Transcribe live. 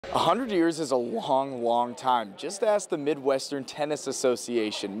100 years is a long, long time. Just ask the Midwestern Tennis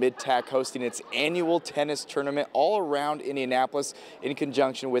Association. MidTac hosting its annual tennis tournament all around Indianapolis in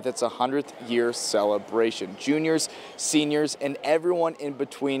conjunction with its 100th year celebration. Juniors, seniors, and everyone in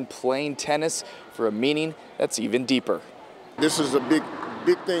between playing tennis for a meaning that's even deeper. This is a big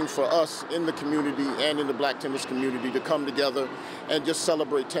thing for us in the community and in the black tennis community to come together and just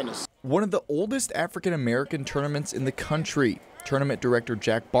celebrate tennis. One of the oldest African-American tournaments in the country. Tournament director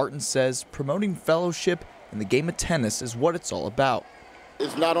Jack Barton says promoting fellowship in the game of tennis is what it's all about.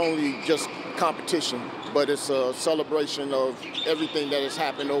 It's not only just competition, but it's a celebration of everything that has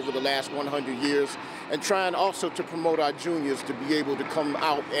happened over the last 100 years, and trying also to promote our juniors to be able to come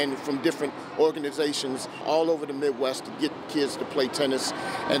out and from different organizations all over the Midwest to get kids to play tennis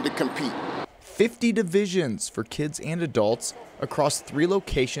and to compete. 50 divisions for kids and adults across 3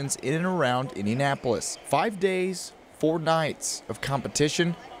 locations in and around Indianapolis. 5 days, 4 nights of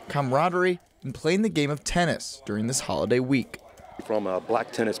competition, camaraderie, and playing the game of tennis during this holiday week. From a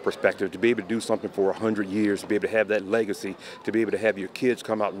black tennis perspective, to be able to do something for 100 years, to be able to have that legacy, to be able to have your kids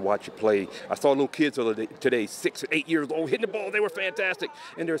come out and watch you play. I saw little kids today, 6 or 8 years old, hitting the ball. They were fantastic.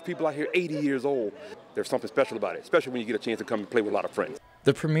 And there's people out here 80 years old. There's something special about it, especially when you get a chance to come and play with a lot of friends.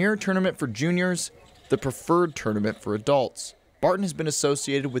 The premier tournament for juniors, the preferred tournament for adults. Barton has been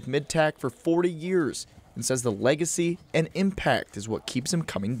associated with MidTac for 40 years and says the legacy and impact is what keeps him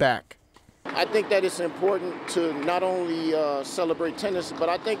coming back. I think that it's important to not only celebrate tennis, but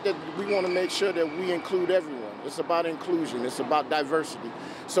I think that we want to make sure that we include everyone. It's about inclusion. It's about diversity.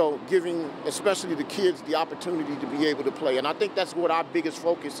 So giving, especially the kids, the opportunity to be able to play. And I think that's what our biggest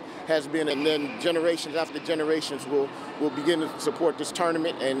focus has been. And then generations after generations will begin to support this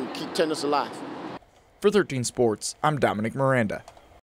tournament and keep tennis alive. For 13 Sports, I'm Dominic Miranda.